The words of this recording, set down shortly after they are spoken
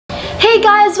Hey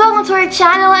guys, welcome to our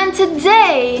channel, and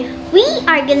today we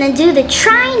are gonna do the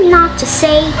try not to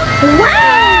say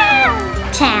wow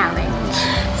challenge.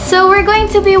 So we're going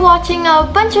to be watching a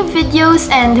bunch of videos,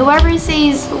 and whoever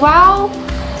says wow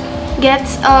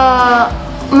gets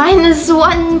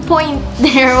 -1 point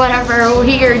there, whatever,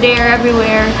 here, there,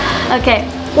 everywhere. Okay.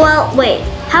 Well, wait.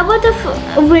 How about if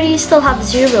we still have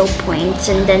 0 points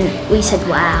and then we said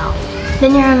wow?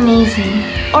 Then you're amazing.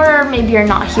 Or maybe you're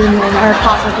not human, or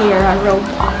possibly you're a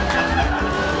robot.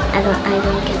 I don't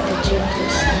get the joke.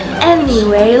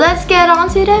 Anyway, let's get on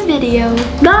to the video.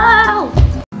 Go!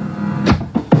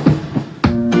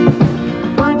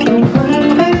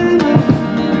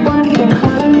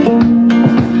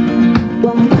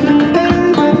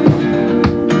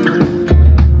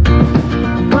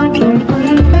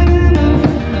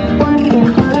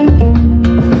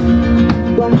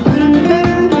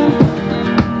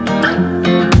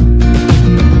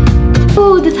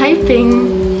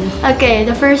 Okay,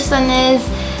 the first one is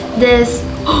this.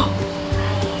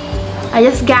 I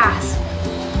just gasped.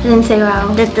 I didn't say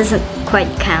wow. That doesn't quite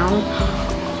count.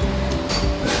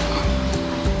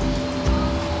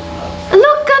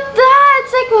 Look at that!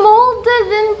 It's like molded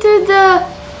into the.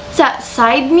 Is that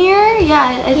side mirror?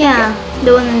 Yeah, I think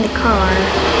the one in the car.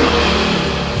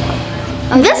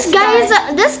 Oh, this guy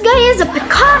is a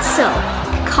Picasso.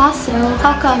 Picasso?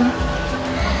 How come?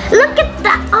 Look at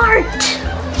the art.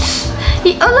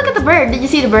 Oh, look at the bird. Did you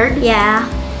see the bird? Yeah.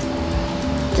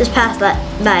 Just passed that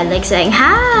by, like saying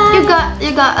hi. You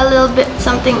got a little bit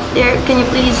something there. Can you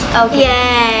please? Okay.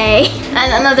 Yay! And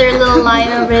another little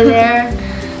line over there.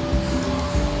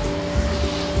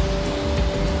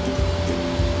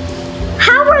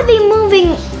 How are they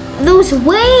moving those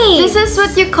waves? This is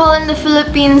what you call in the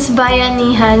Philippines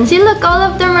bayanihan. See, look, all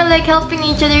of them are like helping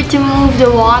each other to move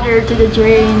the water to the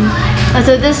drain. And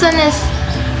so this one is.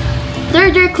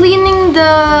 They're cleaning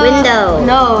the window.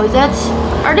 No, that's.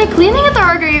 Are they cleaning it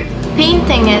or are they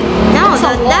painting it? No,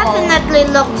 that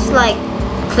definitely looks like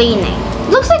cleaning.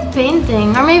 Looks like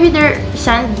painting, or maybe they're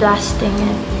sandblasting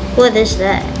it. What is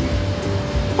that?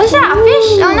 What's that? A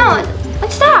fish? Oh no!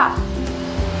 What's that?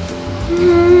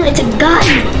 It's a gun.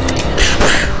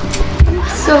 I'm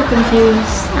so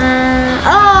confused.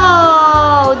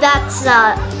 Oh, that's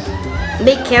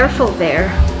Be careful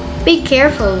there. Be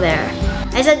careful there.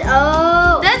 I said,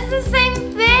 oh. That's the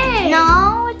same thing.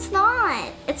 No, it's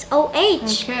not. It's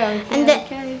OH. Okay. And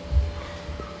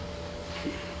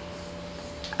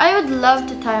I would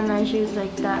love to tie my shoes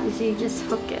like that. You see, just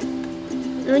hook it.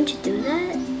 Don't you do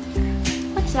that?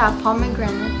 What's that?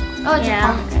 Pomegranate. Oh, it's a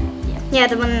pomegranate.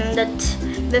 Yeah, the one that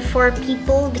before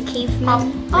people, the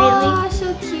cavemen, really. Oh,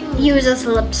 so cute. Uses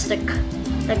lipstick,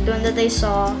 like the one that they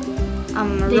saw.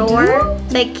 Roar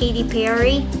by Katy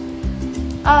Perry.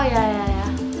 Oh yeah.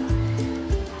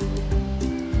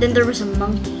 Then there was a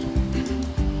monkey.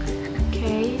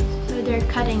 Okay, so they're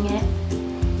cutting it.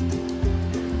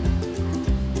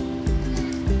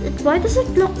 Why does it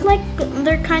look like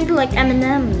they're kind of like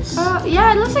M&Ms? Oh yeah,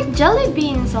 it looks like jelly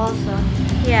beans also.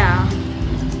 Yeah.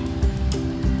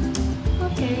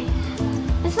 Okay.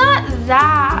 It's not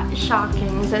that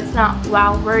shocking, so it's not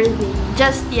wow worthy.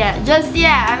 Just yet.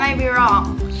 I might be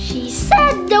wrong. She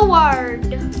said the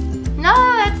word. No,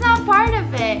 that's not part of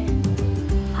it.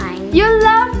 Fine. You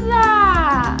love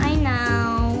that. I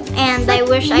know. And like I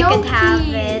wish yoki. I could have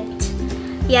it.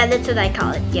 Yeah, that's what I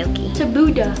call it, yoki. It's a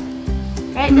Buddha.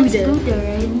 Right? That's Buddha,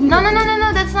 right? No,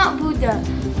 that's not Buddha.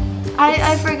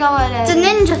 I forgot what it is. It's a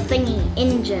ninja thingy.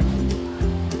 Engine.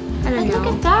 I don't know.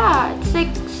 Look at that. It's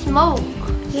like smoke.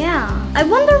 Yeah. I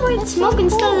wonder why it's smoke so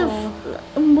instead cool.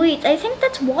 of... Wait, I think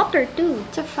that's water too.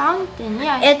 It's a fountain,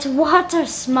 yeah. It's water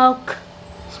smoke.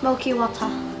 Smoky water.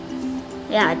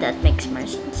 Yeah, that makes more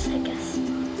sense, I guess.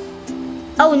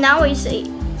 Oh, now I see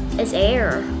it's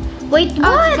air. Wait, what?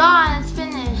 Oh, it's gone. It's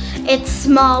finished. It's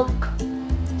smoke.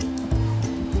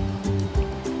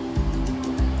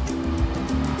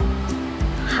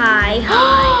 Hi.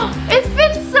 It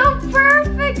fits so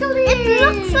perfectly. It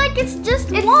looks like it's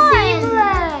just it's one.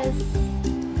 seamless.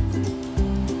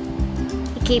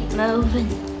 Keep moving.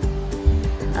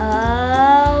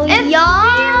 Oh, it's seamless.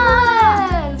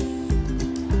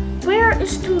 Where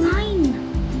is the line?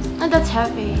 Oh, that's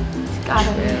heavy. It's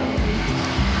gotta be.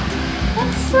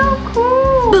 That's so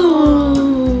cool.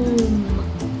 Boom.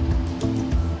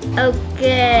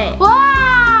 Okay.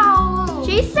 Wow.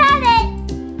 She said it.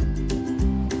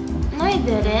 No, I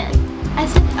didn't. I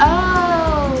said,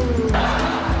 oh.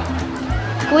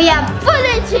 We have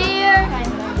footage here.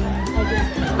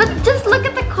 But just look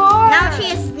at the car. Now she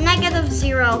is -0.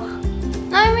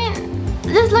 No, I mean,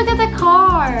 just look at the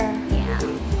car. Yeah.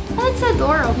 That's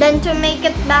adorable. Then to make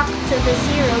it back to the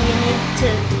 0, you need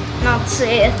to not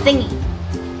say a thingy.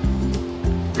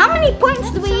 How many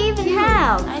points do we even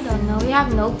have? I don't know. We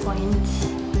have no points.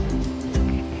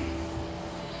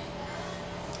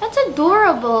 That's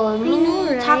adorable.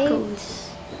 Mini right? tacos.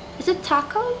 Is it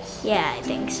tacos? Yeah, I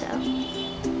think so.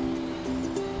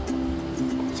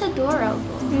 It's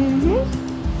adorable.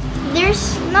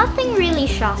 There's nothing really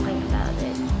shocking about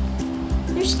it.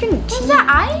 There's green tea. Is that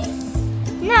ice?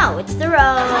 No, it's the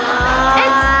rose.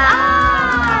 It's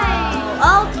ice!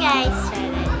 Okay,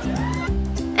 said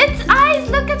it. It's ice!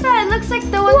 Look at that! It looks like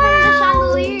the one from the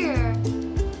chandelier.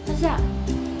 What's that?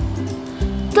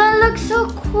 That looks so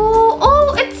cool.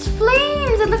 Oh, it's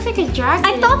flames! It looks like a dragon.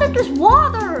 I thought it was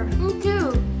water. Me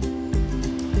too.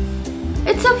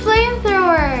 It's a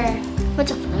flamethrower.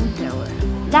 What's a flamethrower?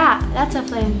 That's a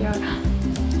flamethrower.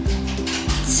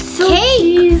 So Cake.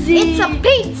 cheesy. It's a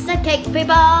pizza cake,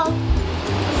 people.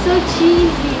 So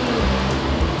cheesy.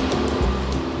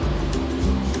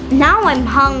 Now I'm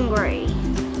hungry.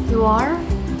 You are?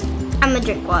 I'm gonna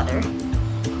drink water.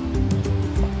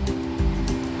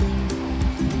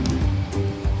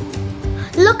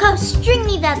 Look how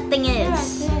stringy that thing Yeah,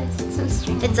 is. it is. It's so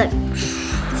stringy.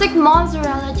 It's like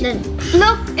mozzarella cheese.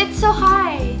 Look, it's so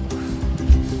high.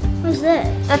 What's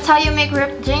this? That's how you make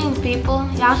ripped jeans, people.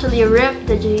 You actually rip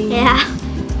the jeans. Yeah.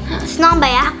 It's not by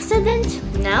accident.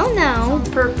 No, It's no. on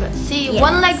purpose. See, Yes.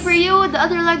 one leg for you, the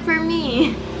other leg for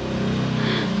me.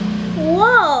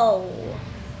 Whoa.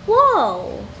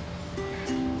 Whoa.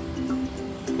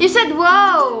 You said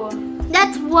whoa.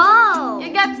 That's whoa.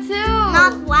 You got 2.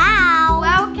 Not wow.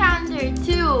 Wow counter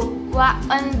 2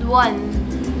 and 1.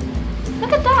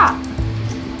 Look at that.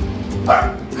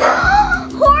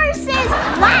 Horses.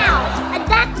 Wow.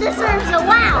 That deserves a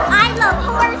wow. I love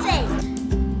horses.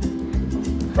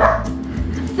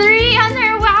 3 on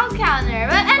our wow counter.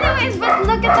 But anyways, but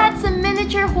look at that. It's a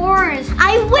miniature horse.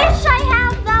 I wish I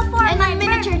have that for And my a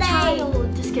miniature birthday.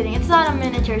 child. Just kidding. It's not a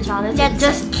miniature child. It's Yeah,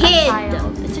 just a kid.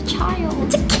 child. It's a child.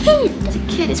 It's a kid. It's a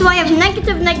kid. So I have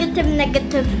negative, negative,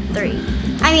 negative 3.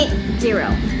 I mean 0.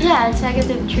 Yeah, it's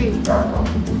 -3.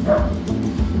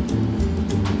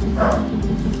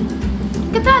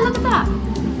 Look at that, look at that.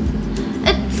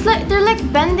 It's like, they're like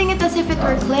bending it as if it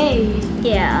were clay.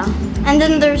 Yeah. And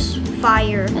then there's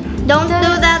fire. Don't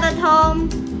do that at home.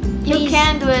 You Please.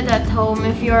 can do it at home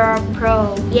if you're a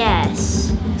pro.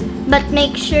 Yes. But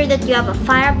make sure that you have a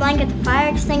fire blanket, a fire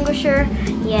extinguisher.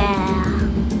 Yeah.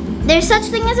 There's such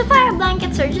thing as a fire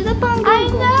blanket. Search it up on Google. I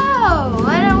know.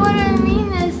 What I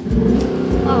mean is,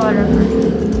 oh, whatever.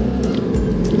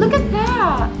 Look at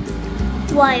that.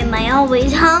 Why am I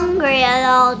always hungry at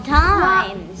all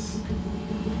times?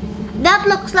 That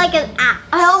looks like an axe.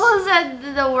 I almost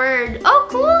said the word. Oh,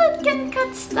 cool! It can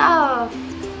cut stuff.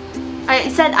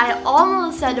 I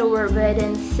almost said a word, but I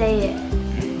didn't say it.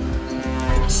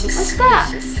 What's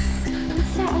that?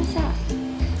 What's that? What's that?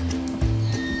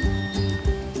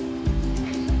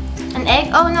 An egg?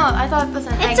 Oh no, I thought it was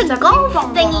an egg. It's a golf ping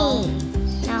pong thingy. ball.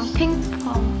 No. Ping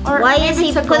pong. Or Why maybe is he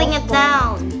it's a putting golf it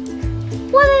ball. down?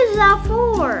 What is that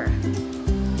for?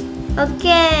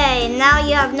 Okay, now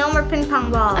you have no more ping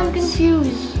pong balls. I'm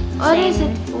confused. What is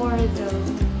Same. it for though?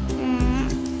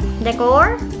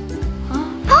 Decor?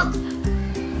 Huh?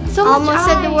 So much Almost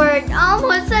said the ice. word.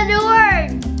 Almost said the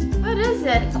word. What is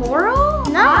it? Coral?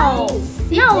 No.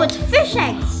 Ice? No, it's fish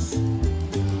eggs.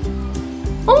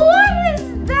 What is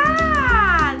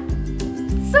that?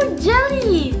 So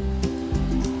jelly.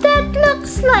 That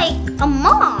looks like a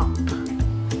mop.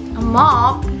 A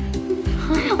mop?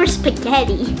 Or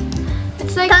spaghetti.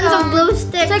 It's like Tons of glue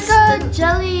sticks. It's like a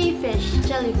jellyfish.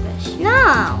 Jellyfish.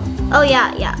 No. Oh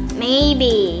yeah, yeah.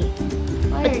 Maybe.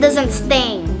 What But are it doesn't you?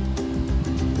 sting.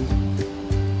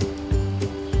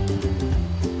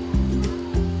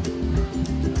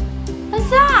 What's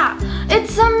that?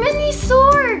 It's a mini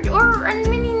sword or a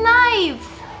mini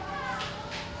knife.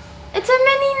 It's a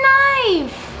mini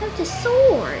knife. That's a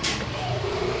sword.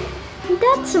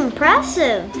 That's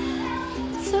impressive.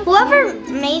 So Whoever cute.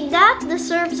 made that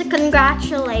deserves a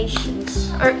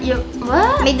congratulations. Or you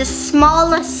what? Made the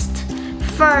smallest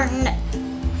fern.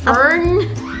 Fern?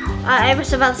 I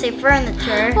was about to say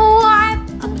furniture. What?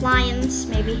 Appliance,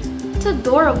 maybe. It's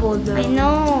adorable though. I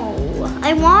know.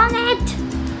 I want it.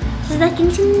 So that I can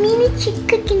see mini chick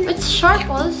cooking. It's sharp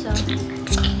also. See,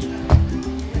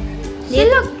 Yeah.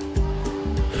 look.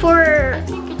 For I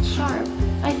think it's sharp.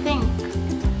 I think.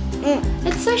 mm,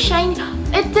 It's so shiny.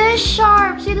 It is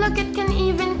sharp. See, look, it can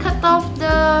even cut off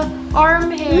the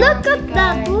arm hair. look of at the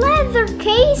that guy. leather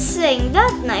casing.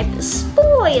 That knife is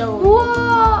spoiled.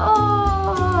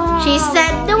 Whoa! She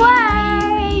said the word.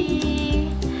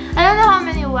 I don't know how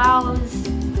many wows.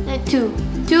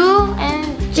 Two and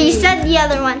She said the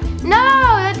other one. no,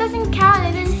 that doesn't count.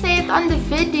 I didn't say it on the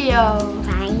video.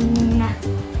 Fine.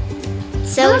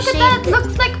 So look at that. It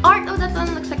looks like art. Oh, that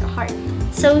one looks like a heart.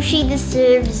 So she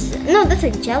deserves. No, that's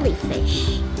a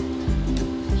jellyfish.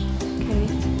 Okay.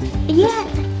 Yeah.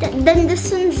 Then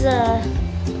this one's a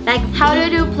bag of How to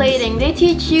do beans. plating. They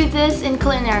teach you this in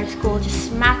culinary school. Just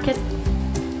smack it.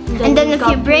 And then you've if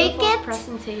got you break beautiful it,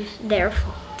 presentation. their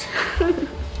fault.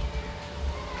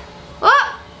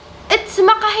 Oh, it's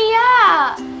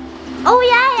makahiya. Oh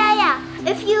yeah.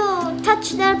 If you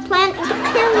touch the plant, it'll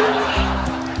kill you.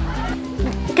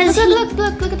 Because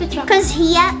Look at the truck. Because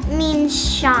hiya means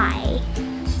shy.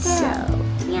 So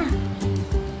yeah.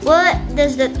 What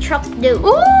does the truck do?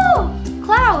 Ooh,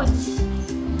 clouds.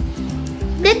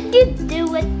 Did you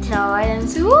do it? No, I didn't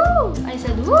say woo. I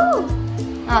said woo,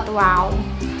 not wow.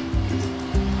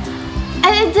 And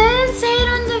I didn't say it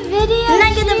on the video.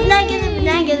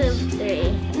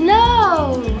 -3.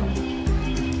 No.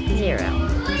 0.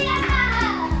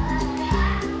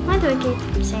 Why do I keep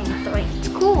saying 3? It's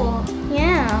cool.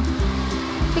 Yeah.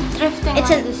 It's like drifting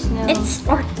It's on the snow. It's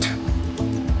art.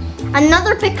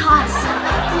 Another Picasso.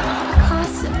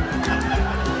 Picasso.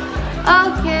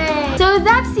 Okay, so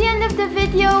that's the end of the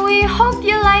video. We hope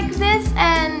you like this,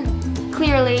 and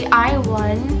clearly I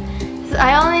won. So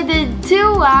I only did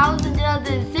 2 wows and the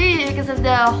other 3 because of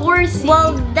the horsey.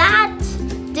 Well, that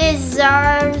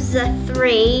deserves a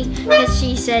 3 because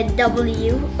she said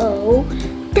W-O-W.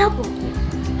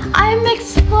 I'm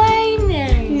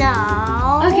explaining.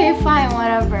 No. Okay, fine,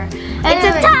 whatever. It's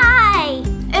a Anyway, tie.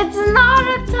 It's not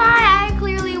a tie. I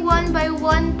clearly won by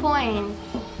 1 point.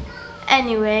 I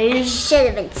Anyways, should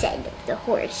have been said the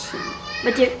horsey.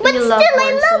 but you But you still, love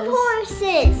I love horses.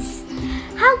 horses.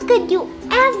 How could you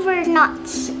ever not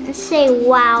say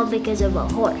wow because of a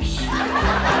horse?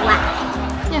 Wow.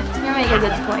 Yeah, you make a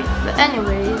good point. But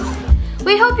anyways,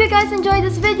 we hope you guys enjoyed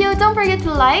this video. Don't forget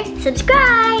to like,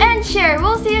 Subscribe. and share.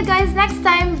 We'll see you guys next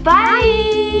time. Bye!